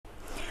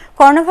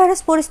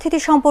Coronavirus পরিস্থিতি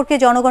সম্পর্কে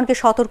জনগণকে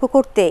সতর্ক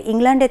করতে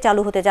ইংল্যান্ডে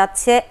চালু হতে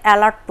যাচ্ছে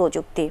অ্যালার্ট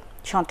প্রযুক্তি।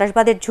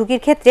 সন্ত্রাসবাদের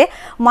ঝুঁকির ক্ষেত্রে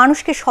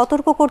মানুষকে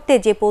সতর্ক করতে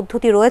যে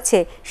পদ্ধতি রয়েছে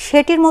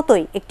সেটির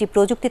মতোই একটি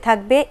প্রযুক্তি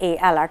থাকবে এই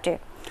অ্যালার্টে।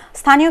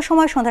 স্থানীয়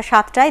সময় সন্ধ্যা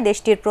 ৭টায়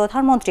দেশটির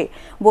প্রধানমন্ত্রী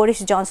বরিস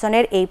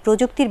জনসনের এই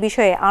প্রযুক্তির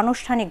বিষয়ে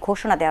আনুষ্ঠানিক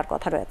ঘোষণা দেওয়ার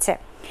কথা রয়েছে।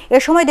 এ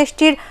সময়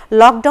দেশটির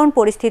লকডাউন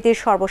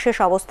পরিস্থিতির সর্বশেষ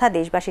অবস্থা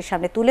দেশবাসীর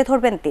সামনে তুলে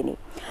ধরবেন তিনি।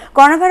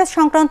 করোনাভাইরাস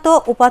সংক্রান্ত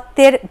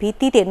উপাত্তের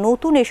ভিত্তিতে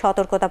নতুন এই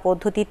সতর্কতা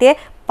পদ্ধতিতে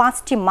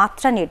 ৫টি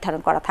মাত্রা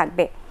নির্ধারণ করা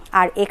থাকবে,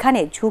 আর এখানে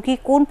ঝুঁকি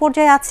কোন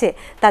পর্যায়ে আছে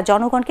তা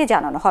জনগণকে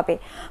জানানো হবে।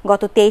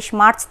 গত ২৩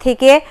 মার্চ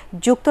থেকে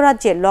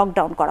যুক্তরাজ্যে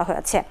লকডাউন করা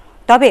হয়েছে,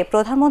 তবে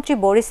প্রধানমন্ত্রী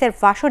বরিসের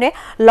ভাষণে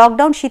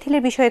লকডাউন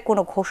শিথিলের বিষয়ে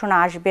কোনো ঘোষণা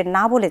আসবে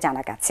না বলে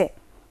জানা গেছে।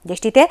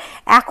 দেশটিতে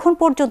এখন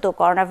পর্যন্ত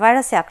করোনা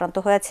ভাইরাসে আক্রান্ত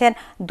হয়েছেন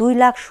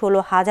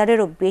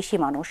 ২,১৬,০০০-এরও বেশি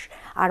মানুষ,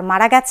 আর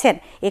মারা গেছেন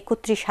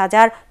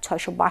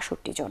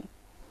 ৩১,৬৬২ জন।